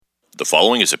The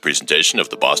following is a presentation of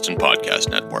the Boston Podcast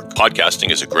Network. Podcasting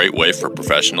is a great way for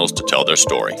professionals to tell their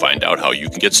story. Find out how you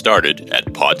can get started at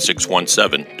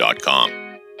pod617.com.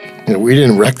 You know, we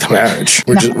didn't wreck the marriage.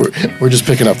 We're just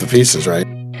picking up the pieces, right?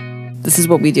 This is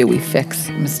what we do. We fix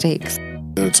mistakes.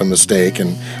 It's a mistake,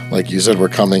 and like you said, we're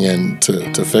coming in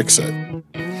to fix it.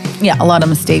 Yeah, a lot of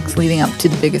mistakes leading up to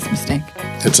the biggest mistake.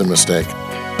 It's a mistake.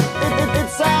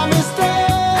 It's a mistake.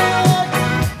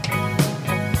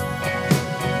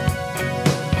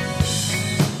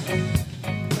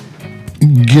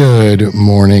 Good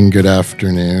morning, good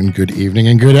afternoon, good evening,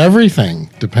 and good everything,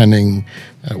 depending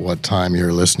at what time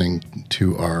you're listening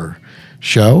to our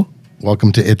show.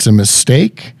 Welcome to It's a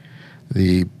Mistake,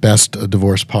 the best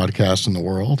divorce podcast in the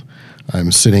world.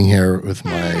 I'm sitting here with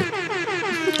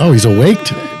my... Oh, he's awake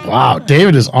today. Wow,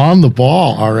 David is on the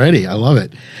ball already. I love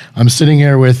it. I'm sitting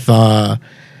here with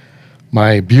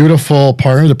my beautiful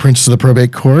partner, the Princess of the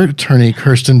Probate Court, attorney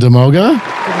Kirsten DeMoga.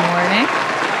 Good morning.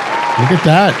 Look at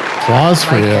that. Applause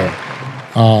for you.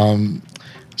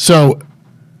 So,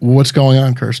 what's going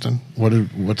on, Kirsten? What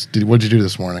did you do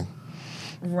this morning?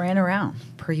 Ran around,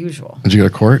 per usual. Did you go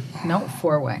to court? No,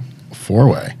 four-way.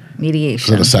 Four-way.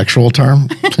 Mediation. Is that a sexual term?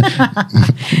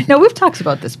 No, we've talked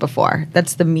about this before.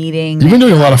 That's the meeting. You've been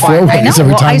doing a lot of I four-ways know.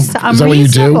 every time. I'm Is that what you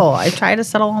do? reasonable. I try to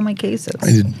settle all my cases.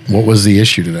 What was the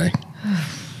issue today?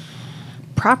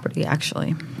 Property,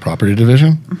 actually. Property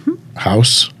division? Mm-hmm.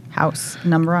 House? House.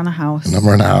 Number on a house.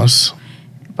 Number in a house?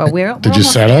 But we're Did you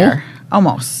almost settle? there.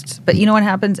 Almost. But you know what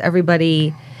happens?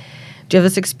 Everybody, do you have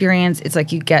this experience? It's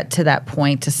like you get to that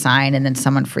point to sign and then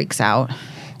someone freaks out.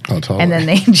 Oh, totally. And then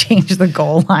they change the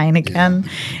goal line again.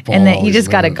 Ball And then you always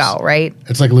just got to moves. go, right?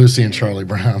 It's like Lucy and Charlie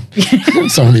Brown in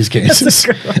some of these cases.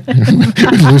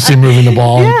 Lucy moving the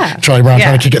ball, Yeah. and Charlie Brown Yeah.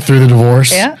 trying to kick it through the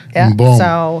divorce. Yeah. And boom.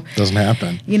 So, doesn't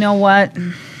happen. you know what?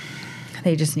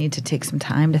 They just need to take some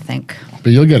time to think.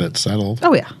 But you'll get it settled.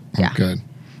 Oh, yeah. Yeah. Good.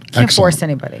 Can't Excellent. force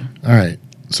anybody. All right.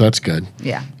 So that's good.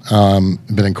 Yeah.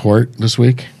 Been in court this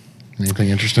week? Anything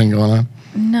interesting going on?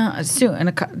 No,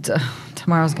 soon.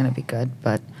 Tomorrow's going to be good,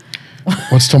 but...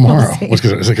 What's tomorrow? see. Is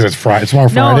it because it's Friday? Tomorrow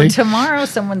No, Friday? tomorrow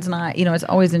someone's not. You know, it's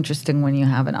always interesting when you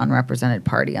have an unrepresented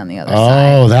party on the other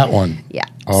side. Oh, that one. Yeah.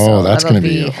 Oh, So that's that'll going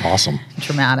to be awesome.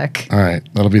 dramatic. All right.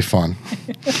 That'll be fun.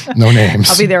 No names.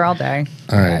 I'll be there all day.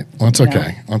 All right. Well, it's You okay.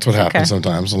 know. That's what happens okay.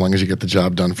 sometimes, as long as you get the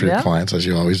job done for your Yeah. clients, as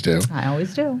you always do. I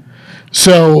always do.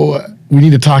 So we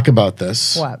need to talk about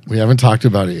this. What? We haven't talked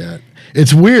about it yet.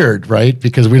 It's weird, right?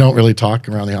 Because we don't really talk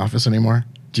around the office anymore.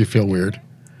 Do you feel weird?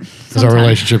 Has our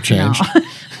relationship changed?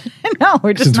 No,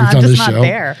 we're just Since we've not done just this not show?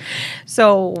 there.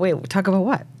 So wait, talk about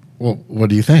what? Well,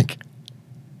 what do you think?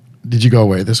 Did you go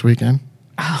away this weekend?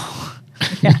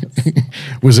 Yes.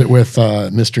 Was it with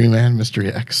Mystery Man,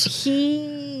 Mystery X?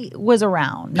 He was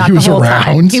around, not He the was whole time.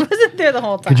 around? He wasn't there the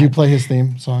whole time. Could you play his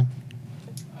theme song?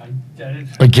 I did.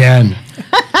 Again.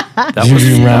 That Do was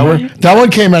you remember? That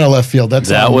one came out of left field. That's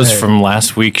That all was right. from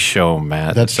last week's show,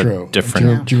 Matt. That's It's a true.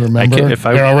 Different. Do you remember?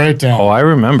 Here, I'll write it down. Oh, I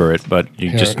remember it, but you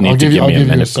Here, just I'll need to give I'll me a you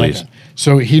minute, second. please.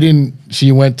 So he didn't. So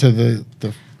you went to the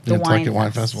Nantucket Wine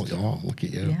Wine Festival. Oh, look at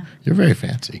you! Yeah. You're very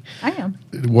fancy. I am.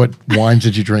 What wines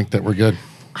did you drink that were good?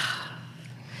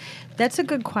 That's a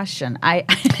good question.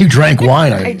 You drank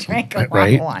wine. I drank a lot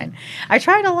right? of wine. I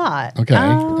tried a lot. Okay.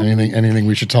 Anything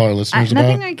we should tell our listeners about?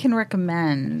 Nothing I can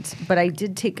recommend, but I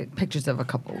did take pictures of a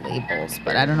couple labels,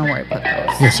 but I don't know where I put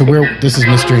those. Yeah, so this is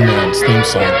Mystery Man's theme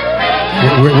song.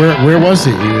 Where was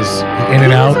he? He was in and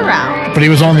He out. was around. But he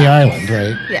was on the island,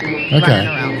 right? Yeah. Okay. Running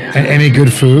around. And any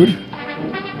good food?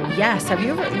 Yes. Have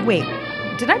you ever? Wait.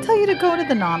 Did I tell you to go to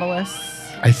the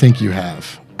Nautilus? I think you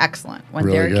have. Excellent. Went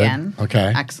Really there good? again.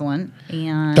 Okay. Excellent.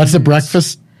 And That's the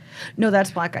breakfast. No,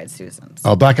 that's Black Eyed Susans.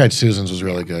 Oh, Black Eyed Susans was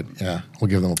really good. Yeah, we'll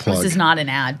give them a plug. This is not an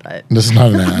ad, but This is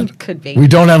not an ad. Could be. We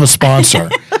don't have a sponsor.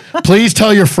 Please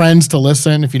tell your friends to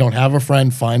listen. If you don't have a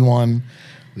friend, find one.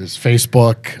 There's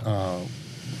Facebook.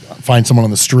 Find someone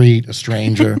on the street, a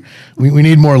stranger. we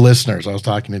need more listeners. I was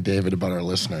talking to David about our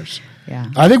listeners. Yeah.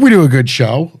 I think we do a good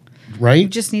show, right?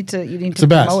 you need It's to the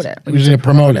best. promote it. We just need to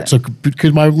promote it. So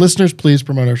could my listeners please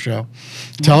promote our show?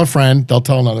 Tell a friend. They'll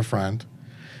tell another friend.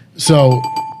 So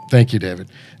thank you, David.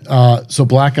 So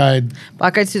Black Eyed.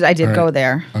 Black Eyed Susans. I did All right. go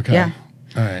there. Okay. Yeah.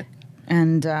 All right.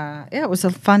 And yeah, it was a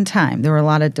fun time. There were a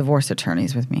lot of divorce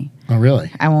attorneys with me. Oh,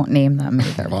 really? I won't name them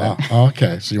either. Wow. But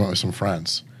Okay. So you went with some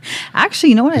friends. actually,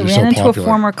 you know what? I You're ran so into popular. a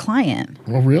former client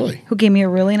Well, really? who gave me a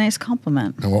really nice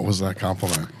compliment And what was that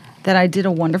compliment? that I did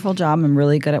a wonderful job. I'm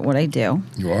really good at what I do.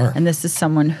 You are. And this is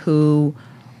someone who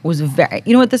was very,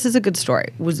 you know what, this is a good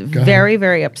story, was ahead. very,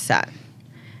 very upset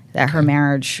that her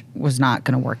marriage was not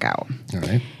going to work out. All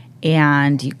right.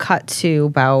 And you cut to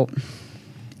about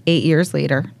 8 years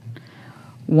later,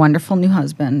 wonderful new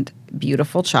husband,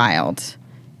 beautiful child,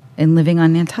 and living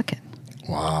on Nantucket.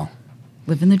 Wow.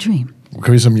 Living the dream.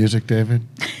 Can we some music, David?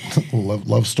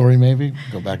 love story, maybe?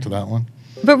 Go back to that one.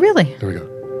 But really, Here we go.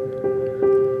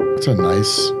 That's a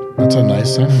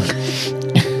nice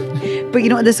sentiment. but you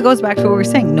know, this goes back to what we were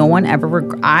saying. No one ever,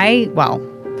 I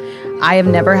have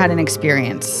never had an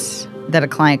experience that a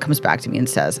client comes back to me and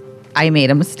says, I made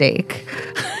a mistake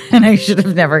and I should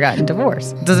have never gotten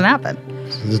divorced. It doesn't happen.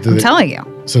 I'm telling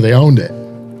you. So they owned it.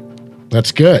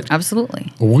 That's good.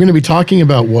 Absolutely. Well, we're going to be talking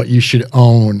about what you should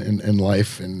own in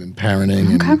life and in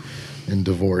parenting and in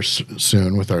divorce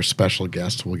soon with our special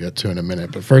guest we'll get to in a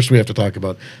minute. But first we have to talk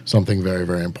about something very,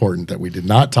 very important that we did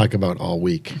not talk about all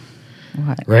week.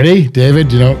 What? Ready?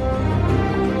 David,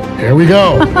 here we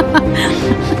go.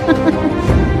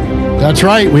 That's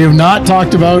right. We have not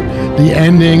talked about the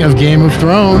ending of Game of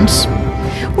Thrones.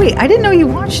 Wait, I didn't know you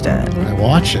watched it. I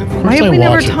watch it. Of course Why have I we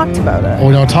never watch it. talked about it? Oh,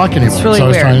 we don't talk anymore. It's really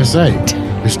That's what weird. I was trying to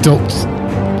say. You're still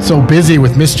so busy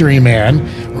with Mystery Man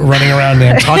running around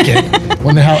Nantucket.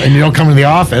 When the hell? And you don't come to the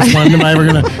office. When am I ever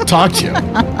going to talk to you?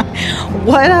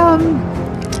 What?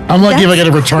 I'm lucky if I get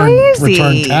a return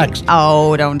text.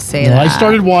 Oh, don't say No, that. I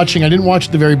started watching. I didn't watch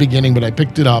at the very beginning, but I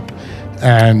picked it up,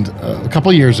 and a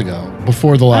couple of years ago,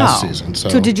 before the last season.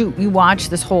 So did you watch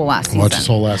this whole last season? watched this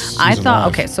whole last season. I thought,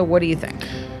 live. okay, so what do you think?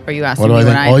 Are you asking What do me I what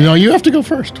think? I Oh, think? you have to go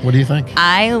first. What do you think?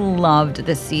 I loved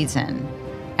this season,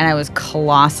 and I was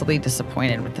colossally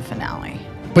disappointed with the finale.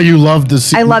 But you loved the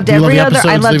season. I loved you every the other. I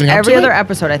episodes loved leading up every to other it?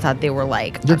 episode. I thought they were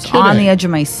like I You're was on kidding. the edge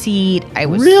of my seat. I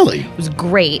was Really? It was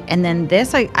great, and then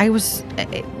this, I was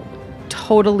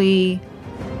totally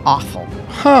awful.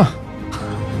 Huh?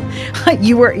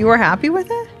 You were happy with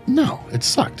it? No, it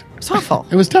sucked. It's awful.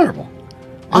 It was terrible.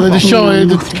 And then the show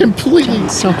it's completely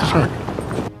jumped the shark.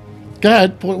 Go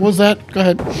ahead. What was that? Go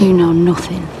ahead. You know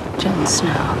nothing, Jon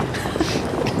Snow.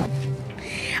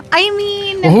 I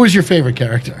mean, Well, who was your favorite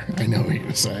character? I know what you're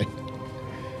going to say.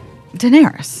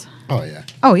 Daenerys. Oh, yeah.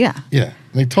 Oh yeah. Yeah.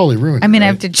 They totally ruined it. I mean, I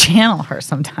right? have to channel her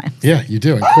sometimes. Yeah, you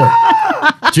do in court.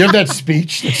 Do you have that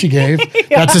speech that she gave?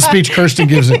 That's the speech Kirsten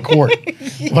gives in court.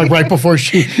 Like right before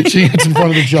she gets in front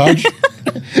of the judge.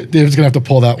 David's going to have to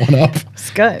pull that one up. It's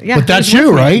good. Yeah. But that's he's with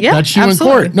you, me. right? Yeah, That's you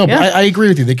absolutely. in court. No, Yeah. but I agree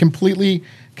with you. They completely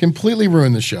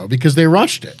ruined the show because they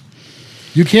rushed it.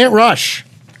 You can't rush.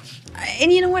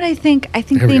 And you know what I think? I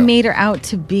think Here we they go. made her out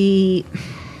to be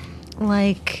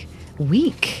like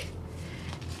weak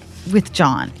with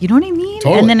John. You know what I mean?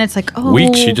 Totally. And then it's like, oh,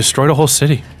 Weak. She destroyed a whole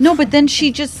city. No, but then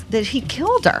he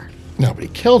killed her. No, but he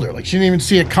killed her. Like she didn't even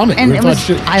see it coming. And You it thought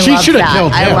was, I she loved should have that.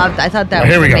 killed him. I thought that Well,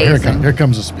 was here we go. amazing. Here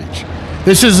comes the speech.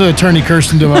 This is Attorney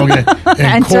Kirsten DeVoe in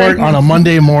And court so- on a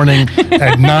Monday morning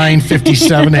at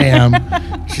 9:57 a.m.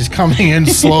 She's coming in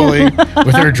slowly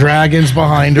with her dragons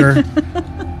behind her,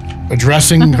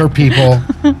 addressing her people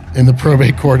in the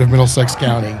probate court of Middlesex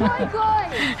County.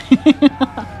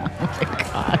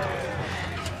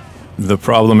 The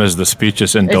problem is the speech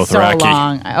is in It's so Dothraki.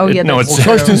 long. Oh, yeah, No, that's it's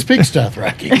Well, Kirsten speaks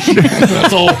Dothraki. That's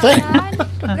the whole thing.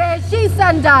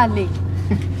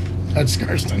 That's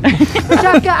Kirsten.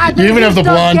 You even have the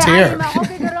blonde hair.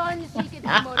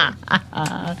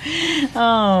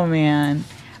 Oh man,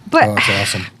 but Oh, that's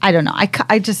awesome. I don't know.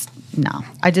 I just no.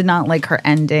 I did not like her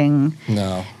ending.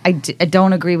 No. I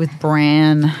don't agree with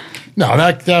Bran. No,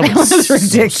 that was, was so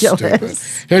ridiculous.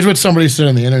 stupid. Here's what somebody said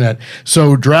on the internet.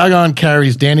 So Dragon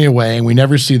carries Dany away, and we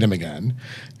never see them again.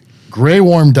 Grey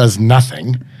Worm does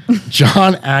nothing.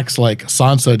 Jon acts like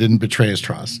Sansa didn't betray his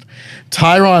trust.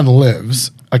 Tyrion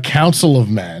lives. A council of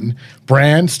men.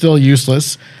 Bran still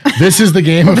useless. This is the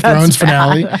Game of Thrones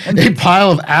finale. A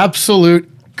pile of absolute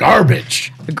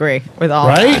garbage. Agree with all.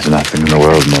 Right? There's nothing in the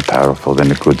world more powerful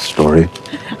than a good story.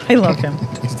 That. I love him.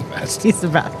 He's the best. He's the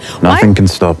best. Nothing can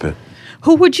stop it.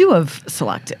 Who would you have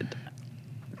selected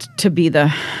to be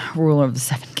the ruler of the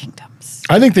Seven Kingdoms?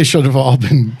 I think they should have all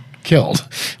been killed.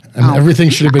 And everything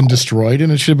should have been destroyed,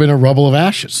 and it should have been a rubble of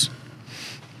ashes.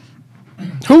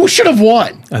 Who should have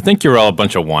won? I think you're all a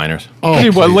bunch of whiners. Oh, Pretty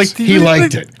boy, please. He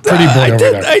liked it. Pretty boy over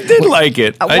there. I did like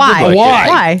it. I did Why? like it. Why?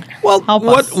 Why? Well, Help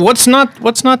us. what's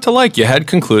not to like? You had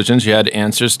conclusions. You had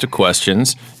answers to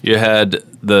questions. You had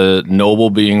the noble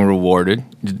being rewarded.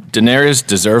 Daenerys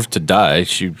deserved to die.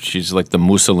 She's like the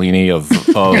Mussolini of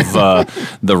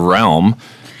the realm.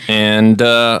 And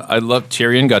I love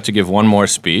Tyrion got to give one more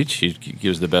speech. He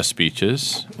gives the best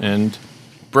speeches. And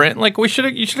Bran, like you should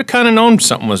have kind of known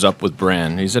something was up with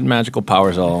Bran. He's had magical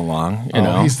powers all along. You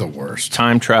know, He's the worst.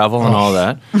 time travel and all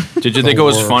that. Did you think it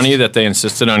was worst. funny that they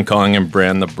insisted on calling him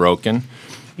Bran the Broken?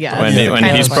 Yeah, When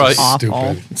he's probably awful.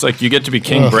 stupid. It's like you get to be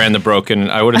King Bran the Broken.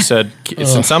 I would have said,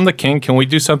 since I'm the king, can we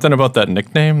do something about that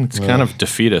nickname? It's kind of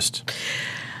defeatist.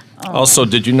 Also,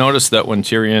 did you notice that when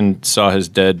Tyrion saw his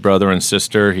dead brother and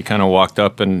sister, he kind of walked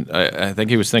up and I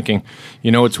think he was thinking,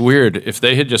 it's weird. If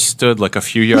they had just stood like a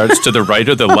few yards to the right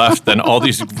or the left, then all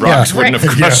these rocks wouldn't have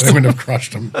crushed they them. wouldn't have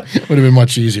crushed them. Would have been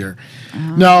much easier.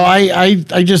 No, I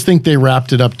just think they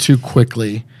wrapped it up too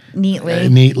quickly.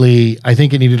 Neatly. I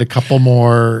think it needed a couple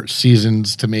more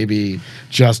seasons to maybe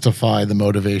justify the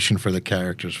motivation for the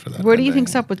characters for that. Where do you ending.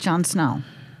 think's up with Jon Snow?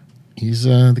 He's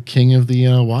the king of the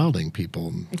Wilding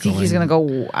people. You think he's going to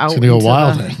go out? He's going to go into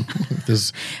wilding.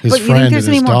 his But you friend think there's and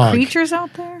any his more dog. creatures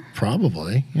out there?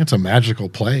 Probably. It's a magical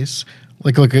place.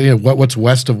 Like what's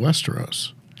west of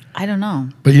Westeros. I don't know.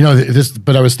 But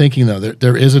But I was thinking though,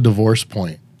 there is a divorce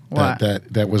point What?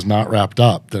 that was not wrapped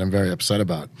up that I'm very upset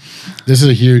about. This is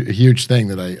a huge thing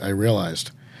that I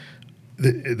realized.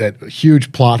 That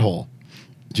huge plot hole.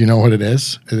 Do you know what it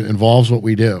is? It involves what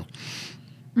we do.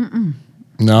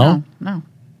 No? No.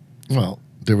 Well,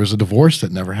 there was a divorce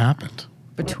that never happened.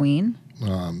 Between?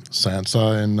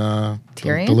 Sansa and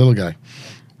Tyrion? the little guy.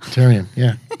 Tyrion,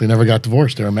 yeah. They never got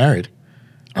divorced. They were married.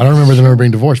 I don't remember them ever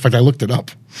being divorced. In fact, I looked it up.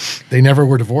 They never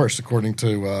were divorced, according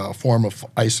to a form of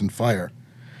Ice and Fire.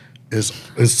 Is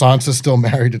Sansa still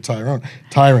married to Tyrone?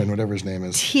 Tyrion, whatever his name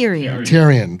is.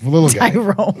 Tyrion. The little guy.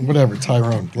 Tyrone. Whatever,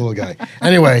 Tyrone, little guy.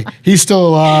 Anyway, he's still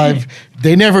alive.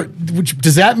 They never.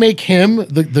 Does that make him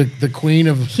the queen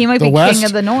of He might the be West? king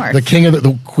of the North. The king of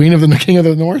the queen of the king of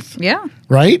the North? Yeah,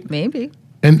 Right? maybe.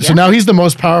 And so Yeah. now he's the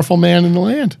most powerful man in the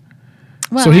land.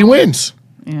 Well, So he wins.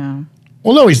 Yeah.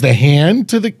 Well, no, he's the hand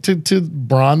to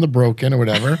Bronn the Broken or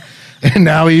whatever. And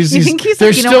now You think he's they're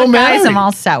like, you know still what, guys, married. I'm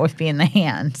all set with being the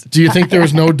hand. Do you think there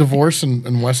was no divorce in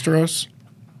Westeros?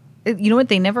 You know what?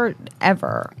 They never,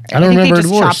 ever. I don't think remember a they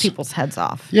just divorce. chop people's heads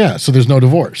off. Yeah, so there's no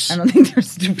divorce. I don't think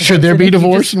there's divorce. Should there I be think you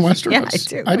divorce just- in Westeros?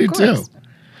 Yeah, I do. I do of course. too.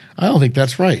 I don't think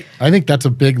that's right. I think that's a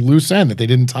big loose end that they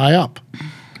didn't tie up.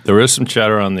 There is some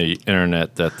chatter on the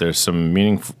internet that there's some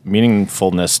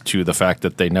meaningfulness to the fact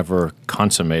that they never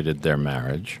consummated their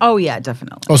marriage. Oh, yeah,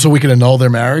 definitely. Oh, so we could annul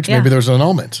their marriage? Yeah. Maybe there's an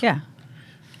annulment. Yeah.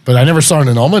 But I never saw an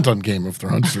annulment on Game of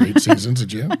Thrones for 8 seasons,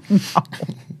 did you?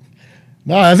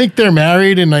 No, I think they're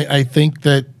married, and I think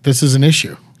that this is an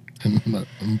issue. And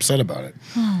I'm upset about it.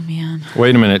 Oh, man.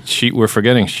 Wait a minute, we're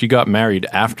forgetting she got married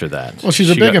after that. Well, she's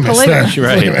a She got- bigamist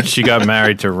then. Right, she got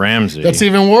married to Ramsay. That's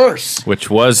even worse.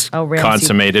 which was Oh, Ramsay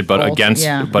consummated, but Bolt, against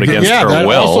yeah. Yeah, her that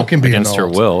will. also can be Against her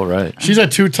annulled. will, right? She's a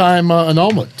 2-time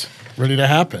annulment ready to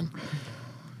happen.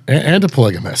 And a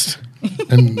polygamist.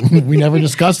 And we never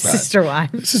discussed that. Sister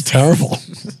wives. This is terrible.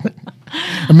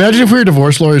 Imagine if we were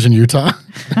divorce lawyers in Utah.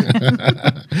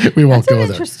 We won't That's go an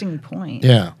there. interesting point.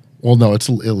 Yeah. Well, no, it's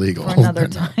illegal. For another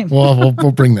time. Well,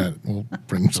 we'll bring that. We'll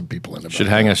bring some people in. Should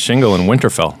hang a shingle in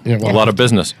Winterfell. Yeah, well- a lot of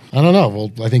business. I don't know.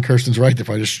 Well, I think Kirsten's right. They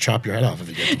probably just chop your head off if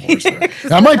you get divorced. There.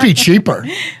 That might be cheaper.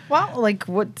 Well, like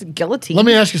what guillotine? Let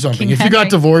me ask you something. King If you Henry. got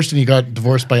divorced and you got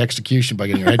divorced by execution by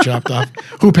getting your head chopped off,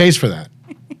 who pays for that?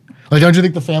 Like, don't you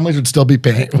think the families would still be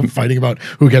fighting about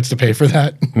who gets to pay for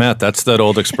that? Matt, that's that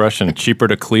old expression, cheaper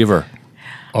to cleaver.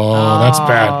 Oh, that's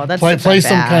bad. that's Play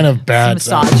some bad. kind of bad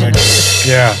Some sound effect.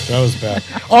 misogyny. Yeah, that was bad.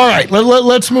 All right,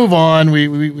 let's move on.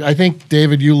 We I think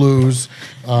David, you lose.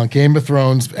 Game of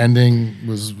Thrones ending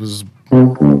was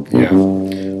yeah.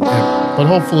 But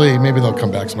hopefully, maybe they'll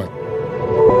come back some.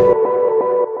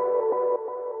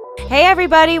 Hey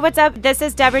everybody, what's up? This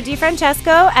is Deborah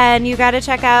DiFrancesco, and you gotta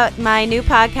check out my new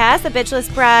podcast, the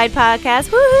Bitchless Bride Podcast.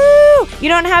 Woohoo! You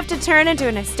don't have to turn into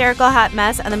an hysterical hot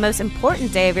mess on the most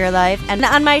important day of your life. And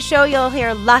on my show, you'll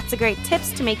hear lots of great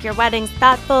tips to make your weddings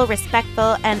thoughtful,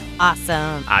 respectful, and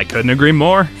awesome. I couldn't agree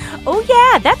more. Oh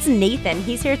yeah, that's Nathan.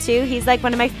 He's here too. He's like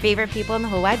one of my favorite people in the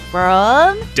whole wide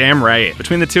world. Damn right.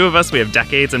 Between the two of us, we have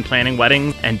decades in planning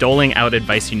weddings and doling out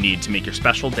advice you need to make your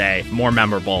special day more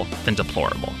memorable than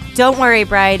deplorable. Don't worry,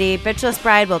 Bridey. Bitchless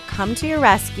Bride will come to your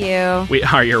rescue. We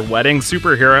are your wedding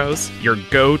superheroes, your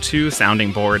go-to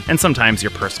sounding board, and sometimes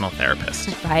your personal therapist.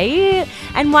 Right?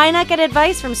 And why not get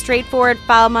advice from straightforward,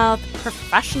 foul-mouthed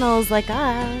professionals like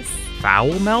us?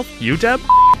 Foul mouth? You, Deb?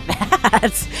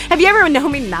 Have you ever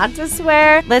known me not to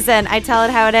swear? Listen, I tell it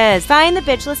how it is. Find the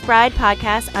Bitchless Bride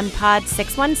podcast on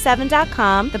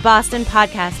pod617.com, the Boston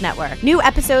Podcast Network. New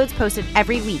episodes posted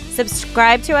every week.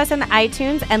 Subscribe to us on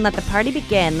iTunes and let the party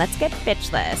begin. Let's get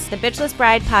bitchless. The Bitchless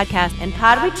Bride podcast and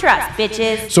pod we trust,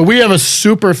 bitches. So we have a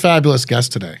super fabulous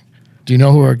guest today. Do you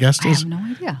know who our guest I is? have no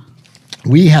idea.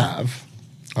 We have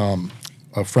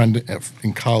a friend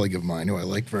and colleague of mine who I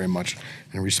like very much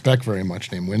and respect very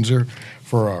much, named Windsor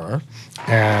Ferrara.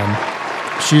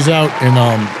 And she's out in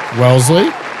Wellesley,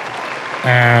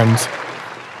 and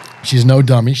she's no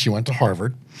dummy. She went to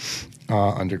Harvard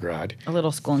undergrad. A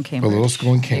little school in Cambridge. A little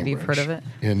school in Cambridge. Maybe you've heard of it.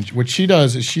 And what she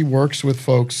does is she works with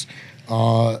folks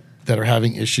that are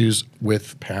having issues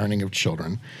with parenting of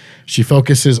children. She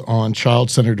focuses on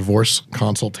child-centered divorce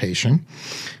consultation,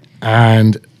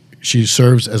 and she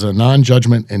serves as a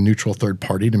non-judgment and neutral third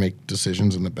party to make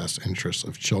decisions in the best interests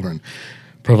of children,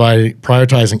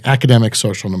 prioritizing academic,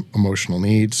 social, and emotional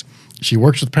needs. She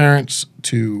works with parents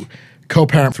to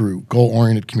co-parent through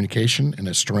goal-oriented communication and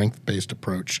a strength-based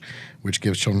approach, which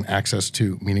gives children access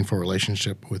to meaningful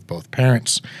relationship with both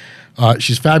parents.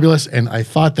 She's fabulous, and I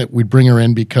thought that we'd bring her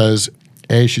in because,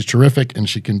 A, she's terrific, and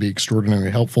she can be extraordinarily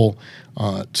helpful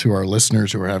to our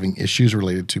listeners who are having issues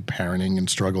related to parenting and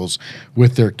struggles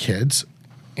with their kids.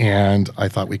 And I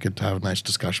thought we could have a nice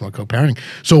discussion about co-parenting.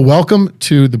 So welcome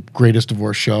to the Greatest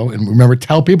Divorce Show. And remember,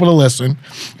 tell people to listen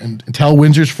and tell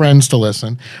Windsor's friends to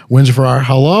listen. Windsor Farrar,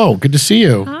 hello. Good to see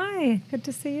you. Hi. Good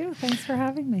to see you. Thanks for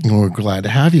having me. We're glad to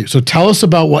have you. So tell us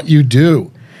about what you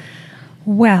do.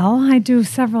 Well, I do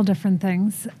several different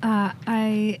things.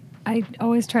 I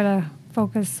always try to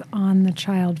focus on the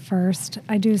child first.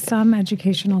 I do some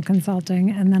educational consulting,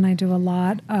 and then I do a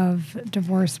lot of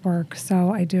divorce work. So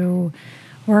I do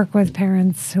work with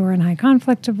parents who are in high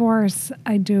conflict divorce.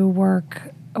 I do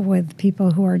work with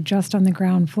people who are just on the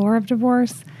ground floor of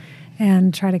divorce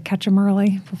and try to catch them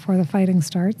early before the fighting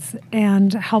starts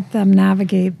and help them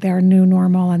navigate their new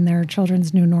normal and their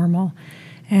children's new normal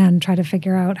and try to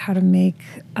figure out how to make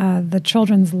the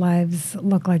children's lives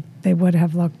look like they would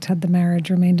have looked had the marriage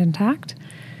remained intact.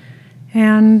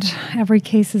 And every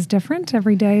case is different.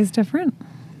 Every day is different.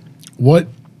 What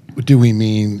do we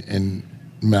mean in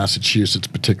Massachusetts,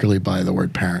 particularly by the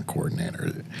word parent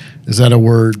coordinator? Is that a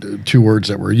word, two words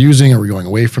that we're using? Are we going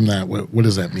away from that? What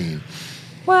does that mean?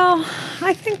 Well,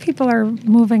 I think people are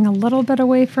moving a little bit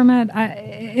away from it.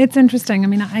 It's interesting. I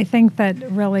mean, I think that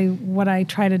really what I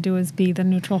try to do is be the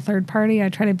neutral third party. I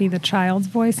try to be the child's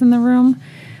voice in the room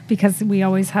because we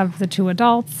always have the two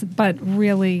adults, but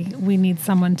really we need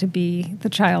someone to be the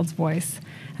child's voice.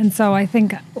 And so I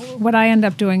think what I end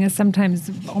up doing is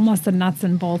sometimes almost the nuts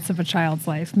and bolts of a child's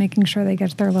life, making sure they get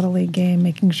to their Little League game,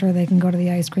 making sure they can go to the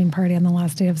ice cream party on the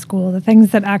last day of school, the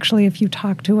things that actually, if you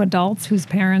talk to adults whose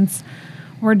parents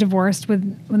were divorced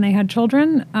when they had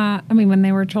children, when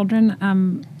they were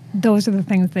children, those are the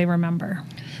things they remember.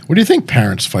 What do you think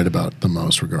parents fight about the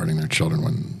most regarding their children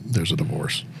when there's a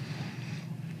divorce?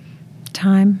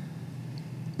 Time.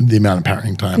 The amount of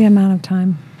parenting time. The amount of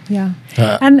time. Yeah.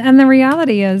 And the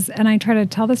reality is, and I try to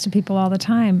tell this to people all the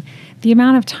time, the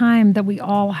amount of time that we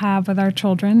all have with our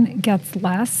children gets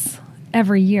less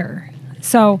every year.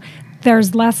 So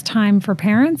there's less time for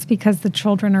parents because the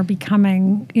children are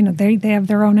becoming, they have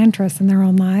their own interests and their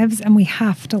own lives, and we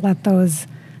have to let those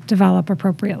develop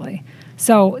appropriately.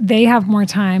 So they have more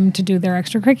time to do their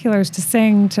extracurriculars, to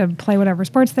sing, to play whatever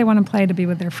sports they want to play, to be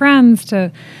with their friends,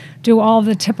 to do all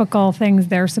the typical things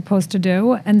they're supposed to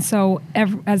do. And so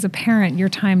as a parent, your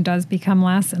time does become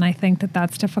less, and I think that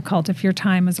that's difficult if your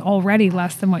time is already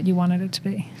less than what you wanted it to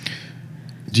be.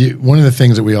 One of the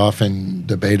things that we often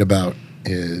debate about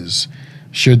is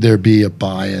should there be a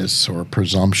bias or a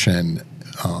presumption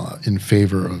in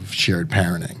favor of shared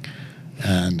parenting?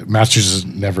 And Massachusetts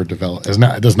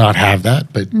does not have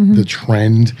that, but the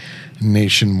trend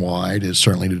nationwide is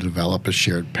certainly to develop a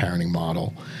shared parenting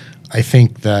model. I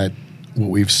think that what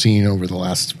we've seen over the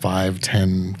last 5,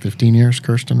 10, 15 years,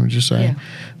 Kirsten, would you say? Yeah.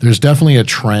 There's definitely a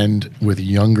trend with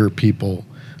younger people,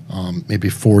 maybe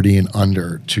 40 and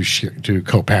under, to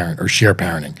co-parent or share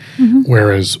parenting,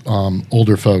 whereas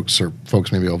older folks or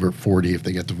folks maybe over 40, if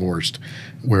they get divorced,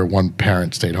 where one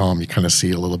parent stayed home, you kind of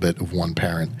see a little bit of one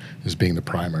parent as being the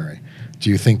primary. Do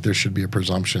you think there should be a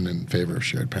presumption in favor of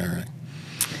shared parenting?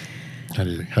 How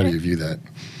do you view that?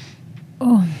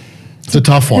 Oh, it's a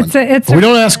tough one. We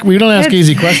don't ask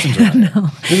easy questions around no.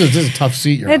 This is a tough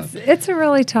seat you're on. It's a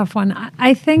really tough one.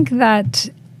 I think that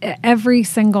every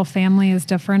single family is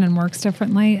different and works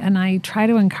differently, and I try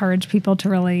to encourage people to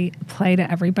really play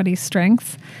to everybody's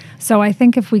strengths. So I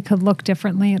think if we could look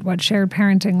differently at what shared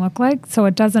parenting look like, so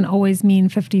it doesn't always mean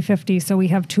 50-50, so we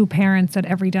have 2 parents at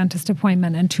every dentist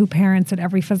appointment and 2 parents at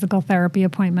every physical therapy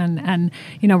appointment, and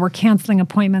we're canceling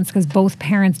appointments because both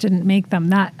parents didn't make them.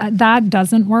 That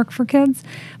doesn't work for kids.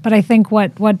 But I think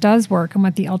what does work and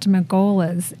what the ultimate goal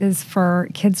is for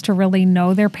kids to really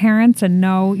know their parents and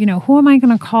know, who am I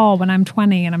going to call when I'm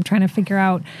 20 and I'm trying to figure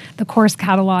out the course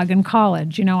catalog in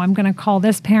college? I'm going to call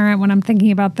this parent when I'm thinking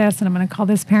about this, and I'm going to call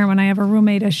this parent when I have a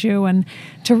roommate issue. And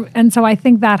so I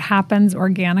think that happens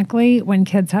organically when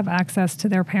kids have access to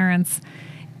their parents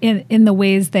in the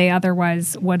ways they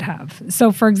otherwise would have.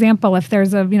 So, for example, if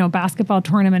there's a basketball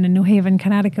tournament in New Haven,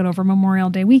 Connecticut over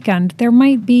Memorial Day weekend, there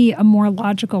might be a more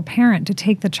logical parent to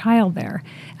take the child there,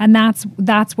 and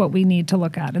that's what we need to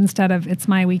look at instead of it's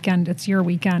my weekend, it's your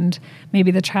weekend. Maybe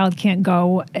the child can't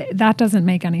go. That doesn't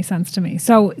make any sense to me.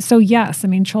 So yes, I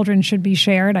mean, children should be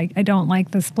shared. I don't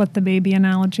like the split the baby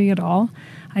analogy at all.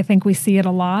 I think we see it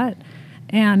a lot,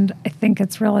 and I think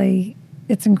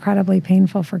it's incredibly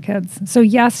painful for kids. So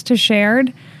yes to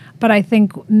shared, but I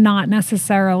think not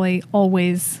necessarily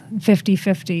always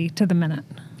 50-50 to the minute.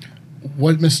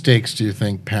 What mistakes do you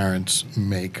think parents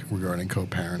make regarding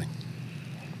co-parenting?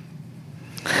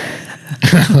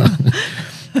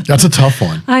 That's a tough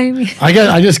one.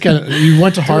 You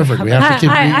went to Harvard. We have to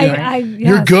keep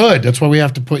You're good. That's why we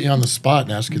have to put you on the spot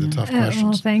and ask you the tough questions.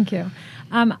 Well, thank you.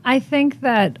 I think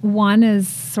that one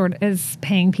is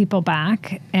paying people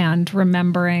back and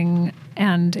remembering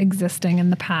and existing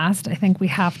in the past. I think we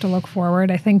have to look forward.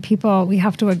 I think we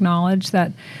have to acknowledge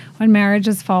that when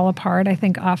marriages fall apart, I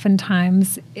think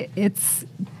oftentimes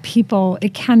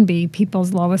it can be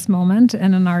people's lowest moment,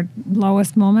 and in our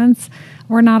lowest moments,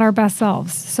 we're not our best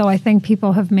selves. So I think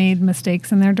people have made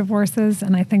mistakes in their divorces,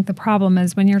 and I think the problem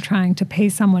is when you're trying to pay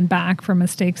someone back for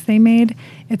mistakes they made,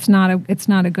 it's not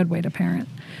a good way to parent.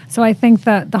 So I think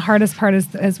that the hardest part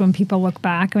is when people look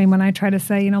back. I mean, when I try to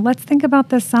say, let's think about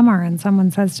this summer, and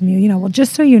someone says to me, well,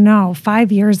 just so you know,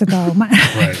 5 years ago,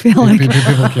 I feel like,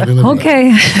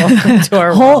 okay,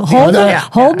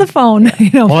 hold the phone.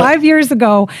 5 years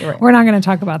ago, we're not going to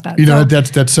talk about that.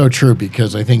 That's so true,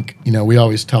 because I think, we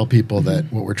always tell people that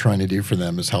what we're trying to do for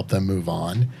them is help them move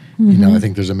on. Mm-hmm. I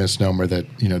think there's a misnomer that,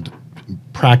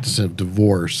 practice of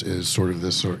divorce is sort of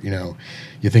this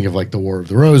you think of like the War of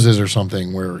the Roses or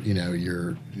something where,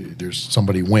 there's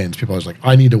somebody wins. People are always like,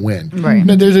 I need to win. Right.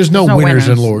 No, there's no winners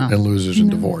and losers in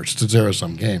divorce. It's a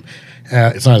zero-sum game.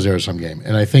 It's not a zero-sum game.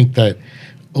 And I think that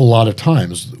a lot of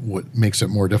times what makes it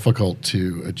more difficult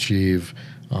to achieve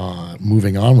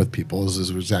moving on with people is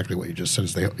exactly what you just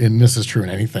said. And this is true in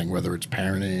anything, whether it's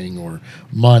parenting or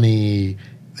money,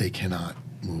 they cannot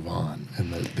move on,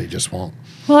 and they just won't.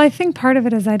 Well, I think part of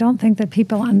it is I don't think that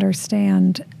people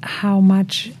understand how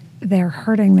much they're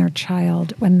hurting their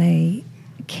child when they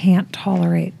can't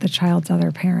tolerate the child's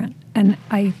other parent. And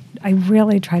I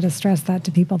really try to stress that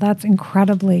to people. That's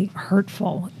incredibly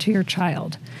hurtful to your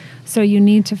child. So you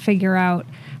need to figure out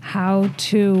how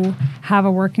to have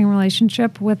a working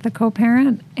relationship with the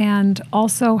co-parent, and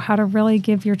also how to really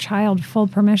give your child full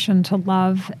permission to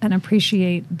love and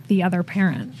appreciate the other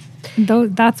parent.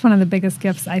 That's one of the biggest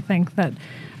gifts I think that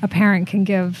a parent can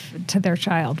give to their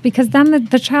child, because then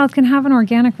the child can have an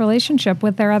organic relationship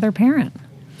with their other parent.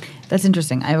 That's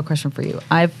interesting. I have a question for you.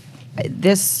 My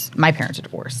parents are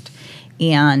divorced,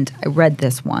 and I read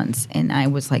this once, and I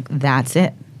was like, that's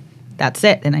it.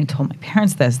 And I told my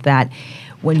parents that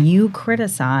when you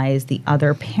criticize the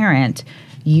other parent,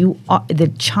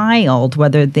 the child,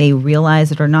 whether they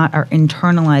realize it or not, are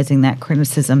internalizing that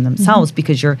criticism themselves,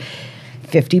 because you're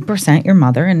 50% your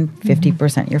mother and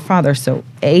 50% your father. So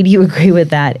A, do you agree with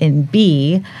that? And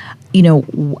B,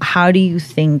 how do you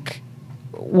think,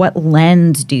 what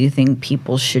lens do you think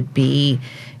people should be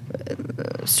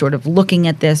sort of looking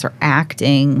at this or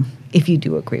acting, if you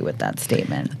do agree with that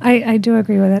statement? I do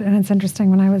agree with it. And it's interesting,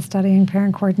 when I was studying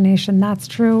parent coordination, that's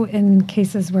true in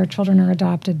cases where children are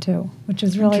adopted too, which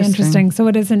is really interesting. So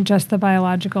it isn't just the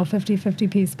biological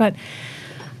 50-50 piece, but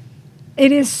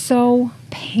it is so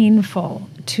painful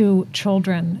to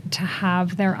children to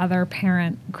have their other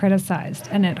parent criticized,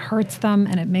 and it hurts them,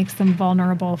 and it makes them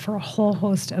vulnerable for a whole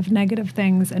host of negative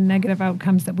things and negative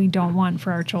outcomes that we don't want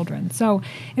for our children. So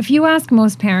if you ask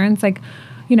most parents,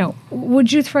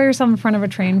 would you throw yourself in front of a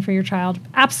train for your child?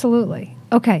 Absolutely.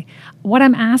 Okay. What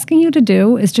I'm asking you to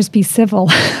do is just be civil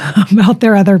about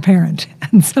their other parent.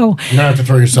 And so you don't have to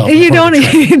throw yourself you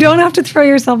don't have to throw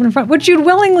yourself in front, which you'd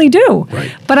willingly do.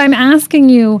 Right. But I'm asking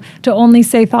you to only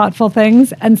say thoughtful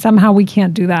things, and somehow we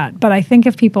can't do that. But I think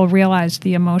if people realize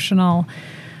the emotional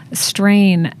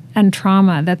strain and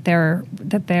trauma that they're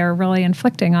really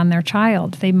inflicting on their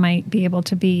child, they might be able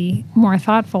to be more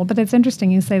thoughtful. But it's interesting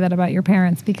you say that about your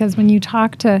parents, because when you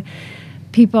talk to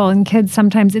people and kids,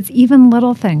 sometimes it's even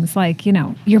little things like,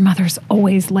 your mother's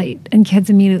always late, and kids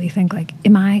immediately think like,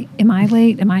 am I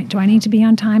late? Do I need to be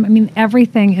on time? I mean,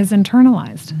 everything is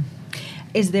internalized.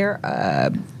 Is there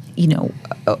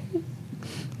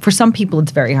for some people,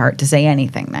 it's very hard to say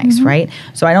anything nice, right?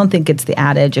 So I don't think it's the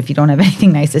adage, if you don't have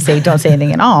anything nice to say, don't say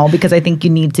anything at all, because I think you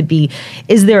need to be,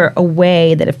 is there a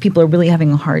way that if people are really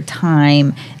having a hard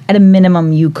time, at a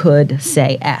minimum, you could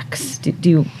say X? Do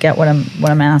you get what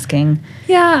I'm asking?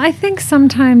 Yeah, I think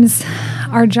sometimes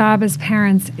our job as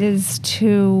parents is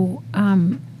to,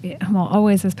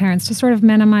 always as parents, to sort of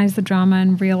minimize the drama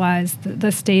and realize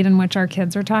the state in which our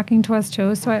kids are talking to us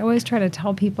too. So I always try to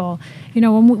tell people,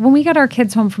 when we get our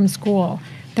kids home from school,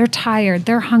 they're tired,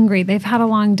 they're hungry, they've had a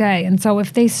long day. And so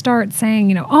if they start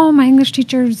saying, oh, my English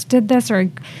teachers did this, or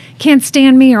can't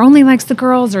stand me, or only likes the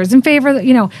girls, or is in favor of,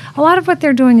 a lot of what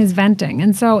they're doing is venting.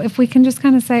 And so if we can just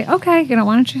kind of say, okay,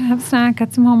 why don't you have a snack,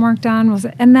 get some homework done,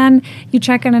 and then you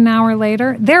check in an hour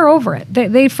later, they're over it.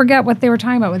 They forget what they were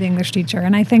talking about with the English teacher.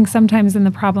 And I think sometimes in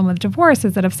the problem with divorce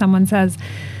is that if someone says,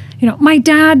 my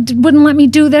dad wouldn't let me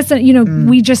do this. And,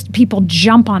 people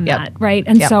jump on that, right?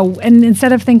 And so, and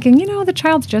instead of thinking, the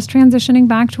child's just transitioning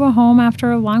back to a home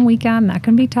after a long weekend, that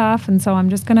can be tough. And so I'm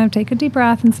just going to take a deep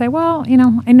breath and say, well,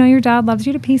 I know your dad loves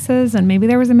you to pieces, and maybe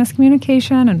there was a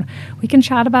miscommunication, and we can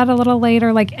chat about it a little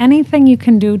later. Like anything you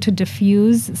can do to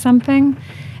diffuse something.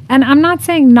 And I'm not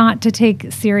saying not to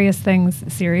take serious things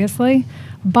seriously,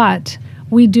 but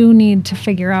we do need to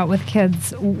figure out with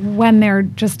kids when they're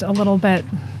just a little bit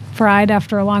fried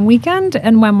after a long weekend,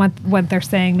 and when what they're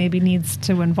saying maybe needs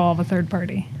to involve a third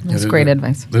party. That's great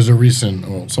advice. There's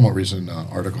a somewhat recent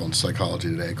article in Psychology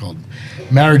Today called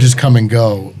 "Marriages Come and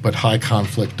Go, but High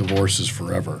Conflict Divorce is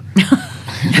Forever."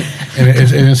 and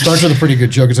it starts with a pretty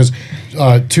good joke. It says,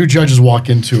 two judges walk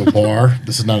into a bar.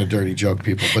 This is not a dirty joke,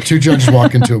 people, but two judges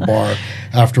walk into a bar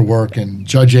after work, and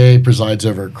Judge A presides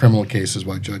over criminal cases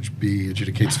while Judge B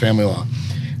adjudicates family law.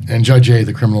 And Judge A,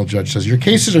 the criminal judge, says, your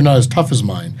cases are not as tough as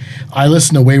mine. I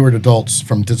listen to wayward adults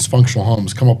from dysfunctional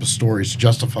homes come up with stories to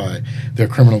justify their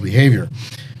criminal behavior.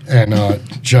 And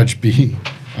Judge B,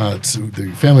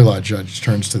 the family law judge,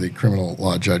 turns to the criminal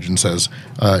law judge and says,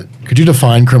 could you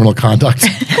define criminal conduct?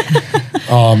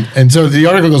 And so the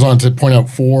article goes on to point out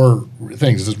four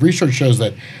things. It says, research shows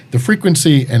that the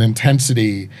frequency and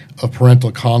intensity of parental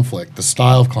conflict, the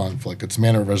style of conflict, its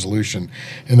manner of resolution,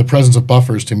 and the presence of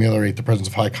buffers to ameliorate the presence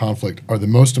of high conflict are the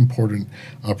most important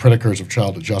predictors of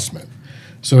child adjustment.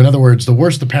 So in other words, the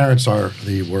worse the parents are,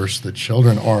 the worse the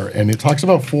children are. And it talks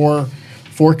about four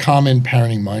common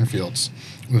parenting minefields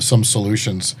with some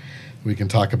solutions we can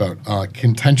talk about.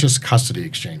 Contentious custody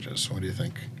exchanges. What do you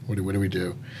think? What do we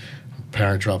do?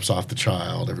 Parent drops off the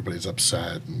child, everybody's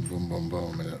upset, and boom, boom,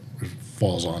 boom, and it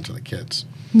falls onto the kids.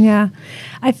 Yeah.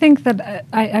 I think that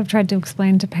I've tried to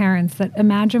explain to parents that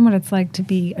imagine what it's like to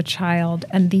be a child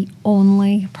and the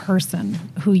only person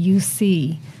who you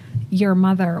see your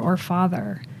mother or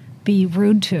father be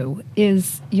rude to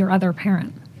is your other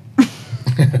parent.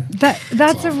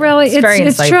 That's a really,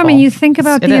 it's true. I mean, you think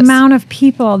about the amount of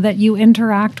people that you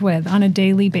interact with on a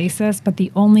daily basis, but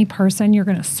the only person you're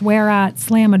going to swear at,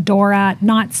 slam a door at,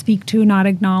 not speak to, not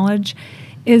acknowledge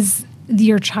is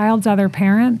your child's other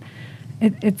parent.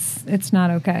 It's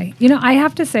not okay. I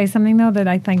have to say something, though, that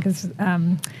I think is,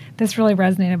 this really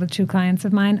resonated with two clients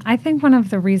of mine. I think one of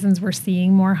the reasons we're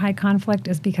seeing more high conflict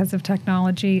is because of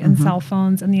technology and cell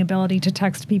phones and the ability to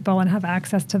text people and have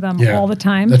access to them all the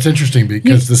time. That's interesting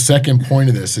because the second point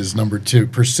of this is number 2,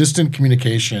 persistent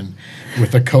communication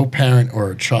with a co-parent or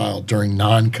a child during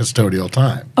non-custodial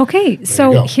time. Okay,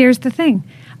 so here's the thing.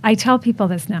 I tell people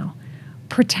this now.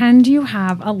 Pretend you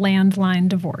have a landline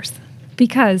divorce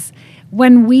because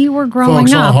when we were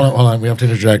growing up... Hold on. We have to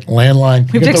interject.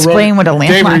 Landline. We have to explain what a landline is.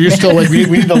 David, are you still like, we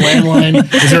need a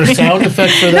landline? Is there a sound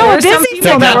effect for that? No, busy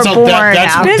people that were born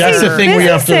after. That's the thing we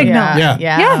have to...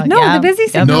 The busy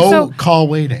signal. No call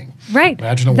waiting. Right.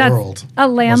 Imagine That's world. A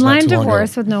landline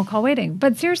divorce with no call waiting.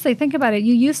 But seriously, think about it.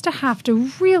 You used to have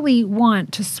to really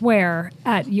want to swear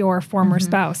at your former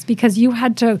spouse because you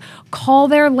had to call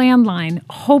their landline,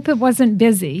 hope it wasn't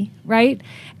busy, right?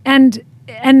 And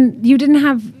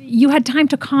you had time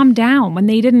to calm down when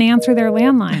they didn't answer their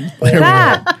landline.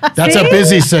 That's a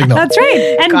busy signal. That's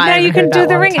right. And now you can do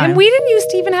the ring. And we didn't used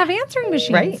to even have answering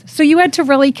machines. Right. So you had to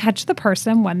really catch the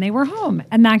person when they were home.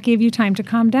 And that gave you time to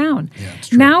calm down. Yeah, it's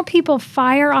true. Now people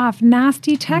fire off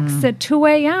nasty texts at 2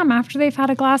 a.m. after they've had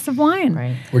a glass of wine.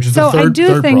 Right. Which is the third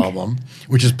problem,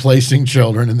 which is placing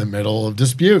children in the middle of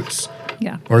disputes.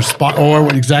 Yeah. Or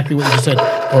exactly what you just said.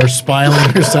 Or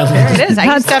spiraling your son. There it is.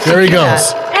 There he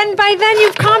goes. And by then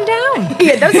you've calmed down.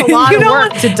 Yeah, that's a lot of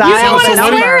work to dial. You don't want to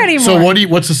swear anymore. So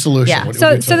what's the solution?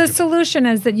 Yeah. So the solution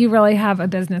is that you really have a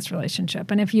business relationship.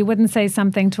 And if you wouldn't say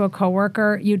something to a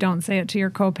coworker, you don't say it to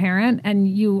your co-parent. And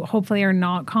you hopefully are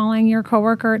not calling your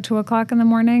coworker at 2:00 in the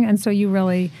morning. And so you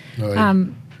really...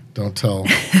 Don't tell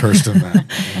Kirsten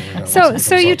that.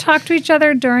 So you talk to each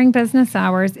other during business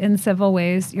hours in civil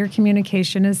ways. Your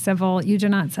communication is civil. You do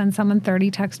not send someone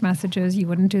 30 text messages. You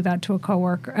wouldn't do that to a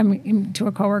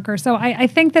coworker. So I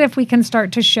think that if we can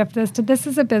start to shift this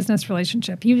is a business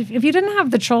relationship. If you didn't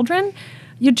have the children,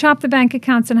 you'd chop the bank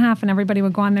accounts in half and everybody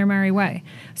would go on their merry way.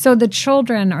 So the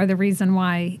children are the reason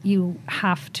why you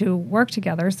have to work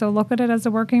together. So look at it as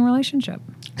a working relationship.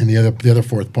 And the other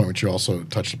fourth point, which you also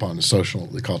touched upon, is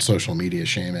they call it social media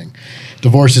shaming.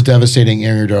 Divorce is devastating.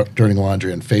 Airing your dirty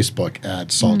laundry on Facebook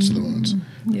adds salt to the wounds.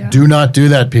 Yeah. Do not do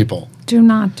that, people. Do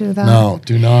not do that. No,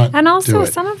 do not. And also, do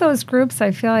it. some of those groups, I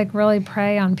feel like, really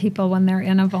prey on people when they're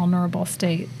in a vulnerable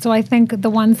state. So I think the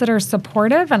ones that are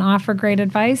supportive and offer great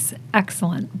advice,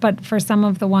 excellent. But for some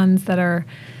of the ones that are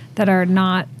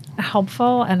not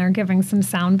helpful and are giving some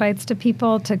sound bites to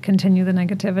people to continue the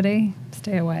negativity,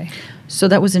 stay away. So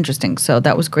that was interesting. So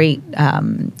that was great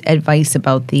advice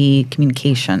about the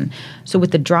communication. So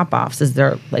with the drop-offs, is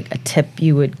there like a tip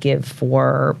you would give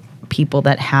for people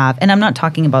that have, and I'm not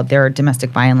talking about their domestic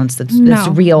violence that's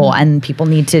real and people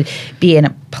need to be in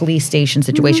a police station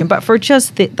situation, but for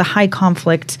just the high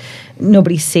conflict,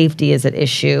 nobody's safety is at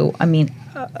issue. I mean,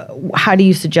 how do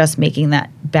you suggest making that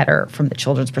better from the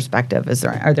children's perspective?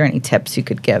 Are there any tips you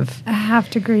could give? Have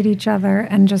to greet each other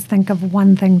and just think of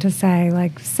one thing to say,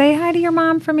 like say hi to your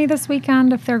mom for me this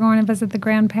weekend if they're going to visit the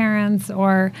grandparents,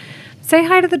 or say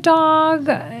hi to the dog.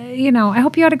 I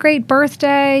hope you had a great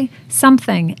birthday.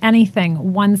 Something,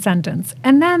 anything, one sentence.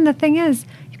 And then the thing is,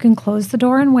 you can close the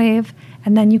door and wave,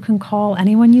 and then you can call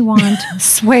anyone you want,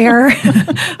 swear,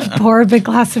 pour a big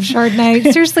glass of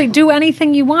Chardonnay. Seriously, do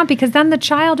anything you want, because then the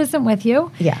child isn't with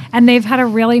you. Yeah. And they've had a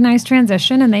really nice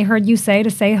transition, and they heard you say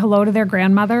hello to their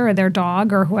grandmother or their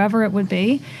dog or whoever it would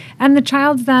be. And the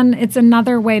child's then, it's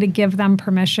another way to give them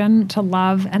permission to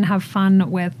love and have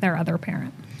fun with their other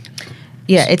parent.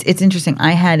 Yeah, it's interesting.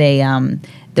 I had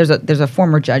there's a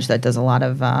former judge that does a lot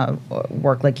of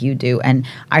work like you do, and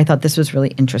I thought this was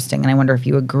really interesting, and I wonder if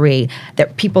you agree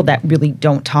that people that really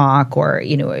don't talk or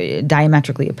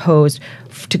diametrically opposed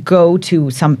to go to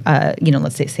some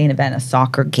let's say an event, a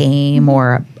soccer game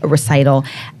or a recital,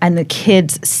 and the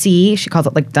kids see, she calls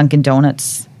it like Dunkin'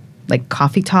 Donuts, like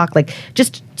coffee talk, like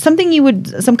just some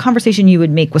conversation you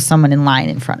would make with someone in line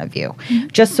in front of you,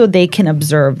 just so they can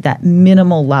observe that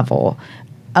minimal level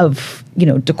of,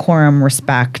 decorum,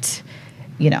 respect.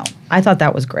 I thought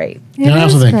that was great. And I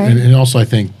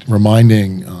think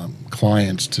reminding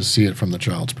clients to see it from the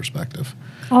child's perspective.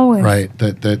 Always. Right?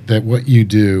 That what you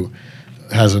do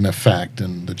has an effect,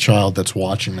 and the child that's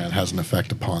watching that has an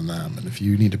effect upon them. And if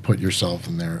you need to put yourself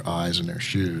in their eyes and their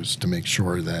shoes to make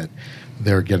sure that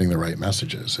they're getting the right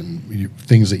messages, and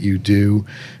things that you do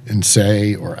and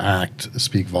say or act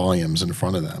speak volumes in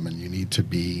front of them, and you need to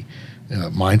be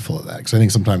mindful of that, because I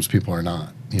think sometimes people are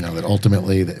not. That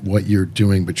ultimately that what you're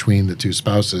doing between the two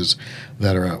spouses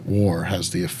that are at war has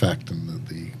the effect, and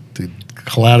the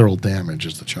collateral damage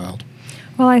is the child.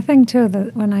 Well, I think, too,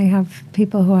 that when I have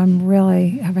people who I'm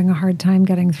really having a hard time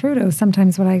getting through to,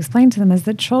 sometimes what I explain to them is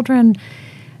that children,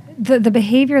 the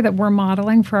behavior that we're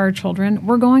modeling for our children,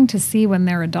 we're going to see when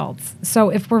they're adults. So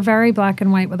if we're very black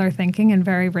and white with our thinking and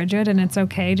very rigid, and it's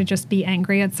okay to just be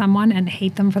angry at someone and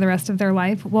hate them for the rest of their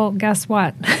life, well, guess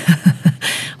what?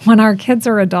 When our kids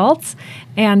are adults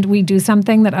and we do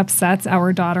something that upsets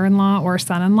our daughter-in-law or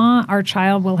son-in-law, our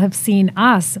child will have seen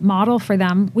us model for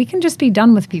them. We can just be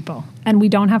done with people, and we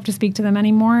don't have to speak to them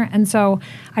anymore. And so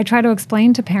I try to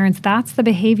explain to parents, that's the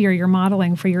behavior you're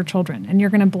modeling for your children. And you're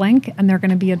going to blink, and they're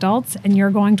going to be adults, and you're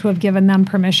going to have given them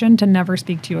permission to never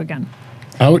speak to you again.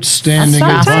 Outstanding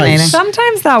advice.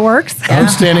 Sometimes that works.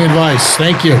 Outstanding advice.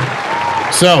 Thank you.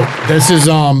 So this is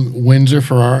Windsor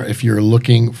Farrar. If you're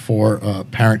looking for a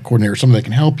parent coordinator, someone that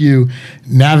can help you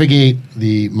navigate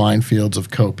the minefields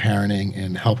of co-parenting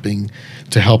and helping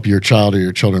to help your child or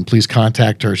your children, please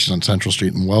contact her. She's on Central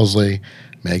Street in Wellesley.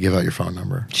 May I give out your phone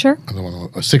number? Sure.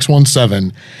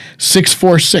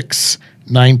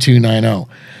 617-646-9290.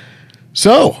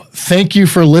 So, thank you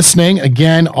for listening.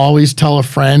 Again, always tell a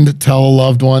friend, tell a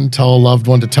loved one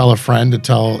to tell a friend, to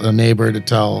tell a neighbor, to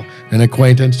tell an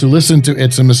acquaintance, to listen to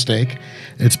It's a Mistake.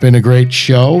 It's been a great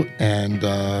show. And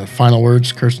final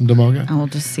words, Kirsten DeMoga? And we'll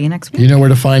just see you next week. You know where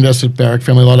to find us at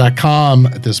barrackfamilylaw.com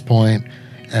at this point.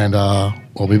 And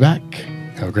we'll be back.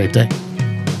 Have a great day.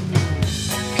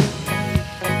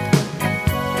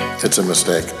 It's a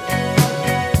Mistake.